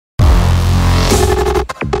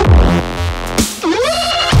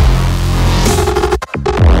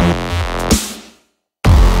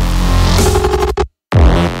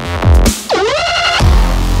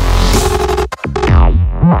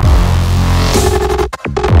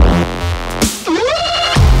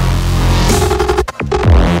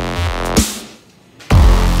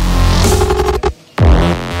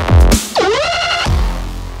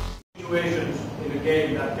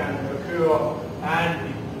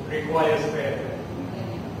requires fair play.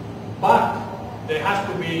 But there has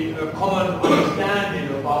to be a common understanding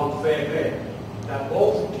about fair play. That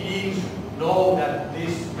both teams know that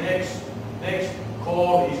this next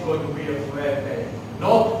call is going to be a fair play.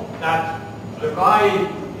 Not that the guy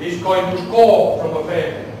is going to score from a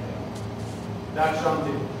fair play. That's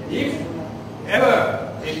something. If ever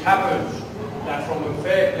it happens that from a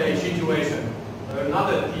fair play situation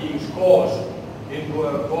another team scores into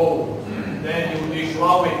a goal, then you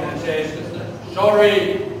disavow it and says,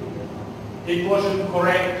 sorry, it wasn't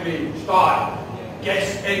correctly started.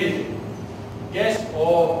 Guess anything. Guess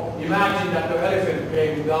or imagine that the elephant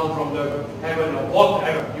came down from the heaven or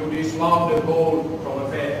whatever. You disavow the goal from a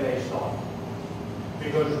fair play start.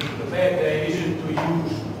 Because the fair play isn't to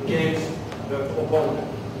use against the opponent.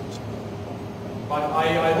 But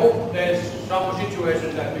I hope there's some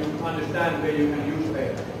situations that you understand where you can use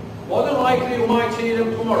fair play. More than likely you might see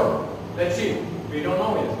them tomorrow. Let's see. We don't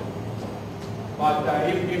know yet. But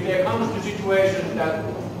if there comes to situations that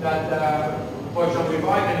for example, if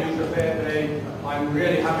I can use a fair play, I'm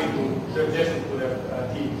really happy to suggest it to the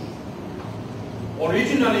teams.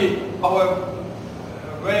 Originally, our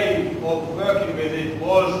way of working with it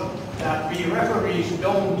was that we referees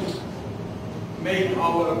don't make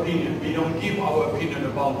our opinion. We don't give our opinion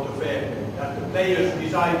about the fair play. That the players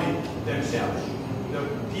decide it themselves. The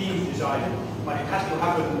teams decide it. But it has to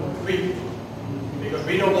happen quickly. Because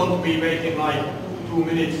we don't want to be waiting like 2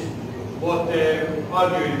 minutes what they're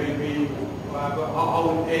arguing when we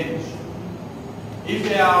how it ends. If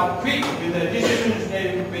they are quick with their decisions,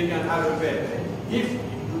 then we can have a fair play. If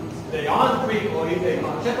they aren't quick or if they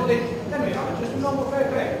can't settle it, then we have just a normal fair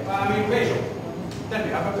play. I mean facial. Then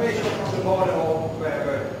we have a facial from the border or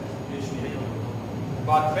wherever it's needed.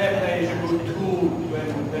 But fair play is a good tool when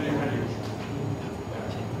you can use it.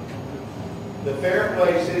 The fair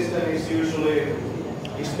play system is usually,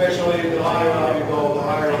 especially the higher you go, the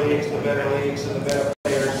higher leagues, the better leagues, and the better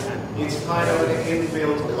players, it's kind of an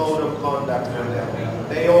inbuilt code of conduct for them.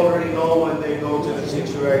 They already know when they go to the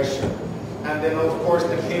situation. And then of course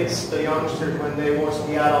the kids, the youngsters, when they watch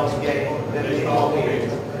the adults game, then they copy it.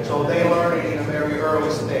 So they learn it in a very early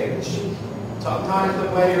stage. Sometimes the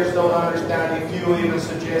players don't understand if you even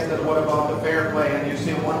suggest that what about the fair play and you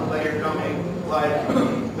see one player coming like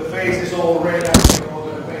the face is all red and they go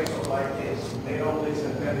to the face off like this. They don't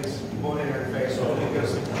listen, then it's going in their face off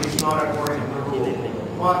because it's not according to the rule.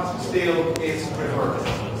 But still it's preferred.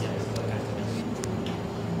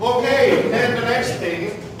 Okay, then the next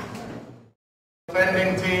thing.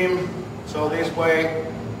 Defending team, so this way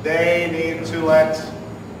they need to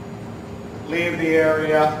leave the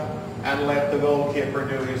area and let the goalkeeper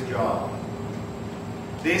do his job.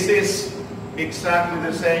 This is exactly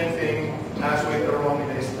the same thing as with the wrong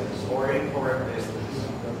distance or incorrect distance.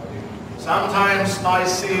 Sometimes I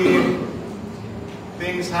see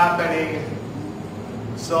things happening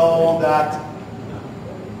so that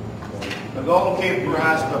the goalkeeper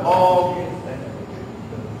has the ball.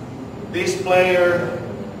 This player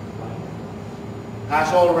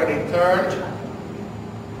has already turned,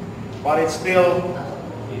 but it's still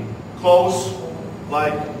close,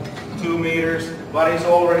 like 2 meters, but it's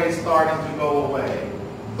already starting to go away.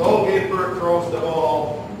 Goalkeeper throws the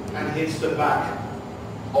ball and hits the back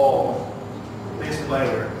of this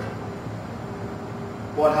player.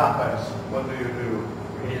 What happens? What do you do?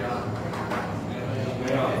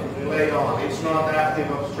 Play on. It's not active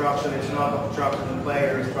obstruction, it's not obstruction, the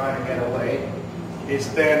player is trying to get away. It's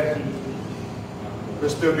then the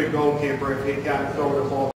stupid goalkeeper if he can't throw the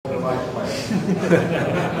ball to the right place.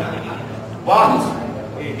 But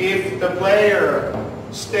if the player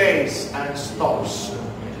stays and stops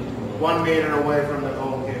 1 meter away from the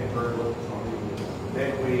goalkeeper,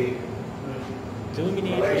 then we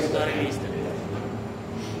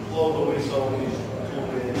blow the whistle. 2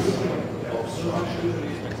 minutes.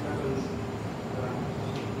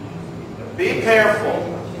 Be careful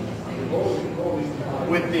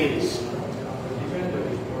with these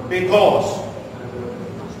because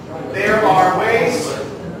there are ways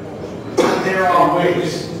and there are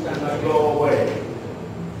ways to go away.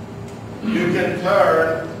 You can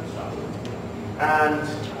turn and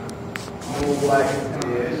move like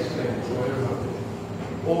this,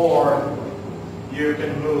 or you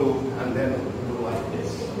can move and then do like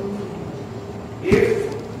this.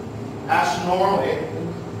 If, as normally,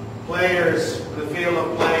 players, the field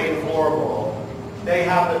of playing floorball, they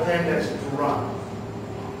have the tendency to run.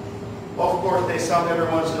 Of course, every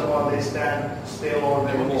once in a while they stand still on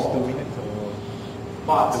their ball.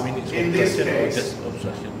 But in this case,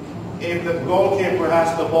 if the goalkeeper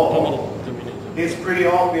has the ball, it's pretty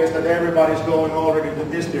obvious that everybody's going already to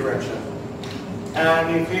this direction.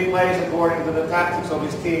 And if he plays according to the tactics of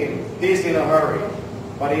his team, he's in a hurry.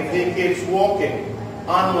 But if he keeps walking,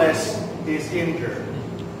 unless he's injured,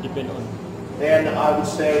 then I would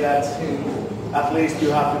say that at least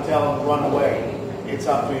you have to tell him to run away. It's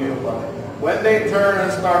up to you. But when they turn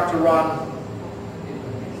and start to run,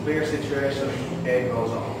 clear situation, game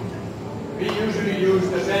goes on. We usually use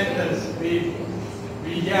the sentence, we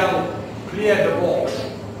yell, clear the box.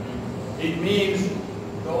 It means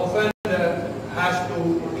the offender has to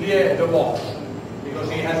clear the box, because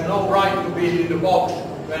he has no right to be in the box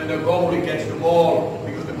when the goalie gets the ball,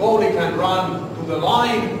 because the goalie can run to the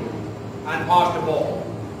line and pass the ball.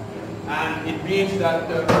 And it means that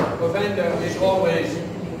the offender is always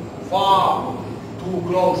far too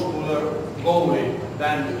close to the goalie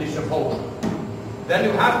than is supposed. Then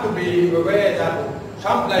you have to be aware that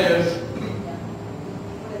some players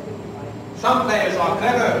are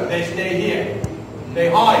clever, they stay here, they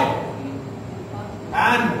hide.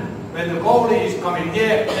 And when the goalie is coming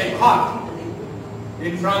here, they cut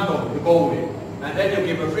in front of the goalie. And then you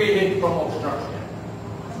give a free hit from obstruction.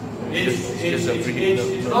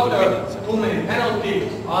 It's not a 2-minute penalty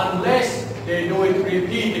unless they do it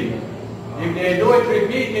repeatedly. If they do it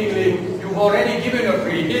repeatedly, you've already given a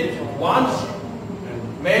free hit once,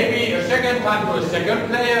 maybe a second time to a second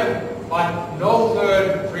player, but no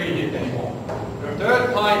third free hit anymore. The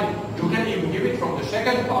third time, you can even give it from the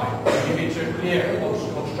second time if it's a clear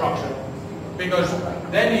obstruction. Because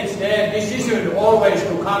then it's their decision always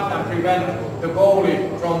to cut and prevent the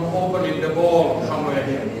goalie from opening the ball somewhere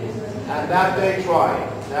here. And that they try.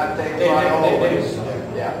 That they try always.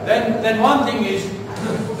 Yeah. Then one thing is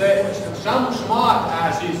that some smart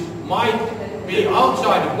asses might be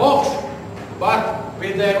outside the box, but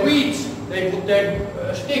with their reach they put their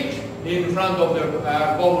sticks in front of the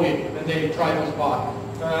goalie and they try to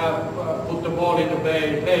put the ball into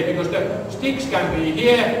play, because the sticks can be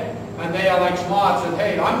here and they are like smart and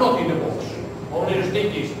hey, I'm not in the box. Only the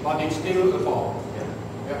stick is, but it's still a foul.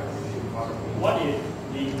 Yeah. What if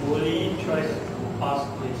the goalie tries to pass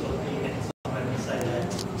to his own teammate somewhere beside that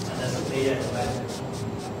and there's a player at the back?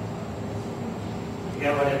 You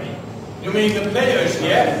get what I mean? You mean the players here?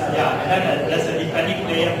 Yeah, and then there's a defending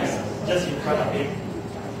player just in front of him.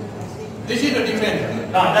 This is the defender.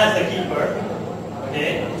 No, that's the keeper.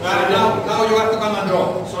 Okay. Now you have to come and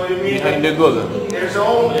draw. So you mean Behind the goal. there's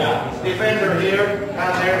own defender here,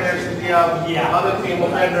 and there's the other team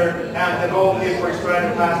defender, and the goalkeeper is trying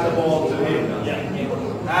to pass the ball to him. Yeah.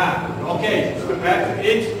 Okay.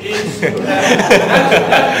 It's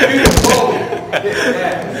that's a beautiful.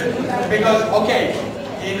 Yeah. Because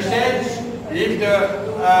in a sense, if the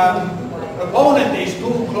opponent is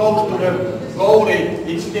too close to the goalie,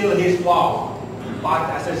 it's still his foul. But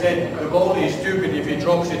as I said, the goalie is stupid if he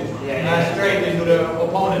drops it straight into the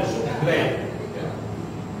opponent's play.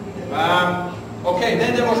 Okay,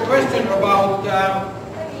 then there was a question about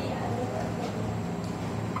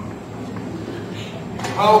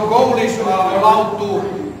how goalies are allowed to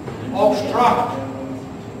obstruct.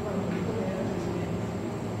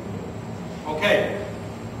 Okay,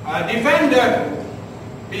 a defender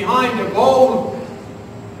behind the goal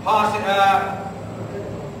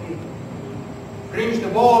brings the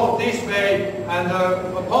ball this way, and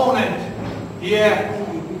the opponent here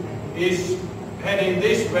is heading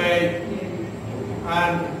this way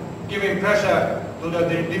and giving pressure to the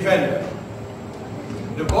defender.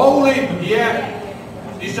 The goalie here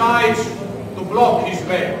decides to block his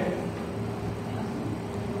way.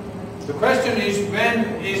 The question is,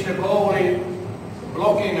 when is the goalie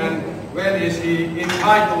blocking and when is he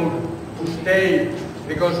entitled to stay?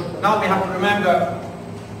 Because now we have to remember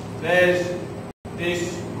there's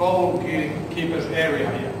this goalkeeper's area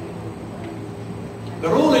here. The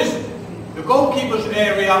rule is the goalkeeper's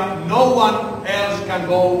area, no one else can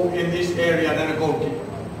go in this area than a goalkeeper.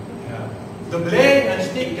 Yeah. The blade and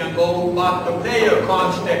stick can go, but the player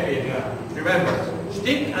can't step in. Yeah. Remember,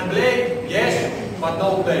 stick and blade, yes, but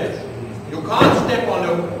no players. You can't step on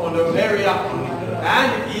the area,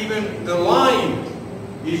 and even the line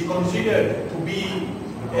is considered to be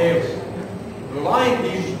area. The line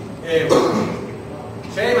is area.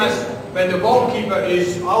 Same as when the goalkeeper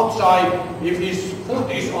is outside, if his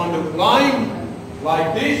foot is on the line,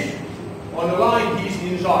 like this, on the line he's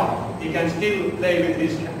inside. He can still play with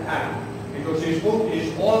his hand, because his foot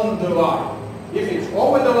is on the line. If it's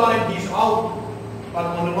over the line, he's out, but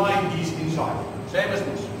on the line he's inside. Same as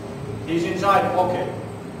this. He's inside, okay.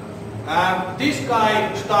 This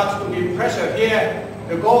guy starts to give pressure here.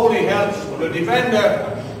 The goalie helps the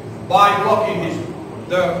defender by blocking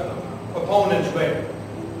the opponent's way.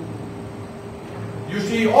 You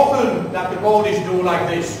see often that the goalies do like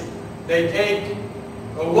this. They take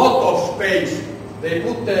a lot of space. They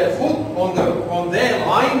put their foot on their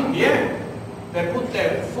line here. They put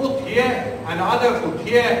their foot here and other foot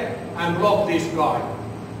here and block this guy.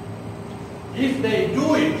 If they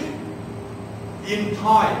do it in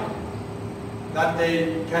time, that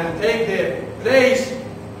they can take their place,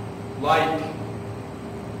 like,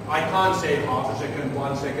 I can't say half a second,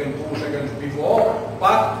 1 second, 2 seconds before,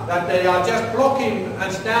 but that they are just blocking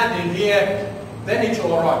and standing here, then it's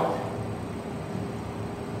all right.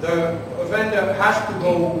 The offender has to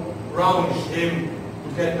go round him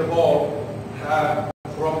to get the ball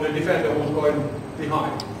from the defender who's going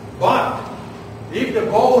behind. But if the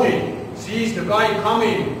goalie sees the guy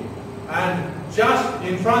coming and just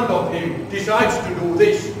in front of him decides to do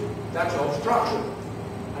this, that's obstruction.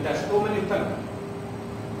 And that's too many times.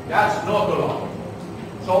 That's not allowed.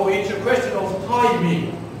 So it's a question of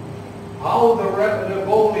timing. How the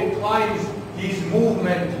goalie times his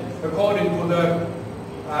movement according to the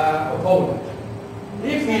opponent.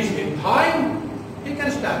 If he's in time, he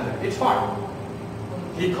can stand there. It's fine.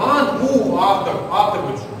 He can't move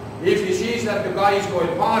afterwards. If he sees that the guy is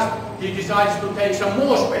going past, he decides to take some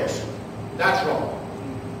more space. That's wrong.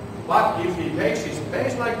 But if he takes his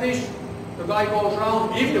space like this, the guy goes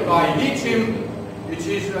round. If the guy hits him, it's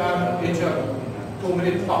a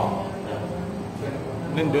 2-minute foul.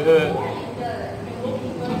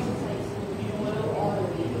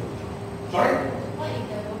 Sorry?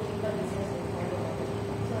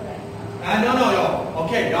 No.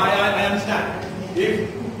 Okay, I understand.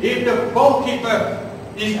 If the goalkeeper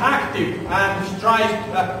is active and tries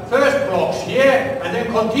first blocks here and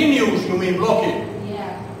then continues, you mean blocking?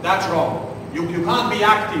 Yeah. That's wrong. You can't be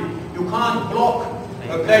active. You can't block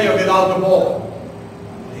a player without the ball.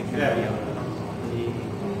 Yeah.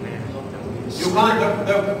 You can't.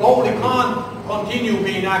 The goalie can't continue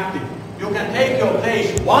being active. You can take your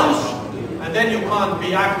place once and then you can't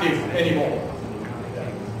be active anymore.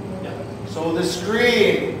 So the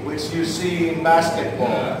screen, which you see in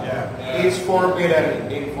basketball, is forbidden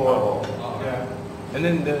in football. And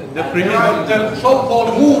then the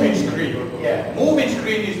so-called moving screen. Yeah. Moving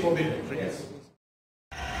screen is forbidden. Yes.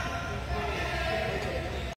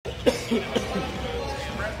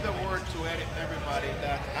 Spread the word to everybody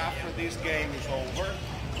that after this game is over,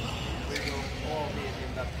 we will all be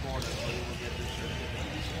in that corner, so you will get the shirt.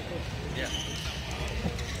 Yeah.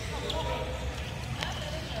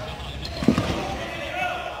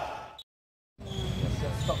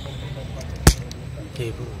 Okay,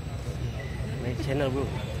 bro. My channel, bro.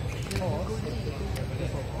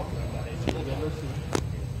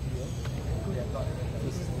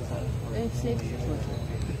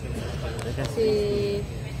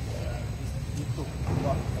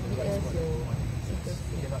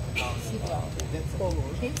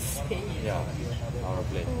 Yeah, our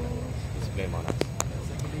play. It's blame on us.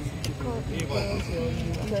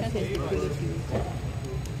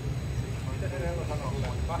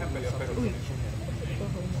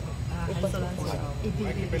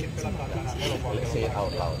 Let's say it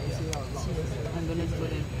out loud.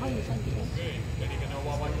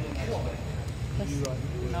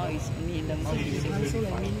 Now it's me in the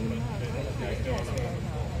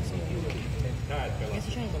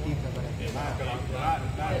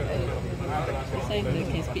saying they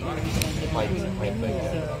can speak English.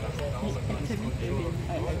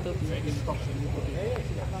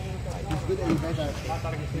 It's good that you guys are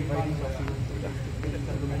inviting your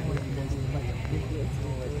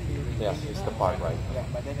Yeah, it's the part, right? Yeah,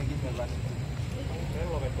 but then again, you're rushing.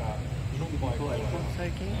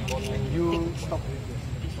 And you stop.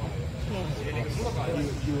 You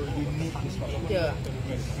need to stop. Yeah.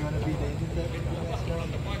 You want to be the intern?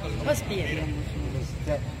 What's PM?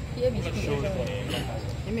 That PM is PM.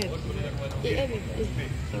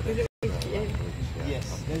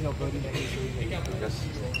 yes, then your body language showing. Because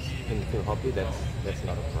in field hockey, that's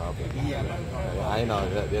not a problem. Yeah, I know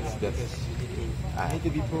that's. you need to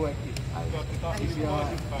be proactive. If you are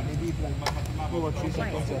maybe like 2 or 3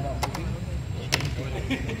 seconds you're not moving,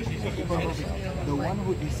 the one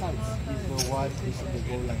who decides is the one who's in the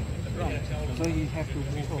goal line. So you have to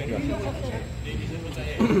move over.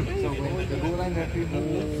 So when the goal line referee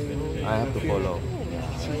moves, I have to follow.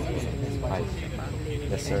 Right.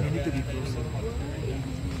 Yes, sir. And you need to be closer.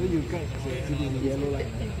 So you guys to be in the yellow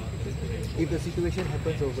line. If the situation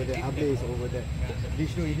happens over there, Abe is over there.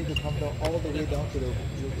 Vishnu, you need to come down all the way down to the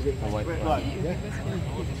red line. Yeah?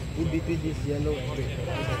 In between this yellow and red.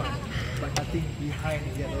 But nothing behind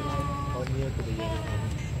the yellow line or near to the yellow line.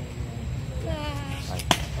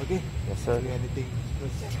 Okay? Yes, sir. Do anything.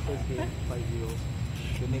 First game 5-0.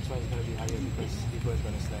 The next one is going to be higher because people are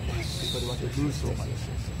going to stand. People want to lose so much.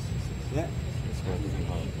 Yeah? It's going to be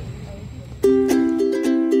hard.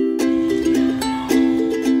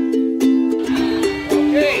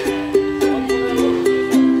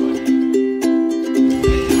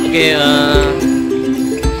 Okay,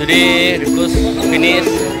 today the course finish.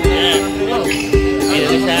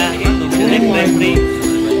 Indonesia to the next referee.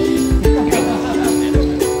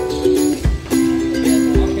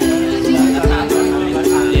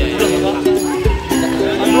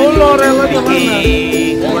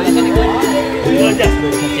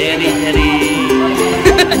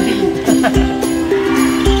 Ceri.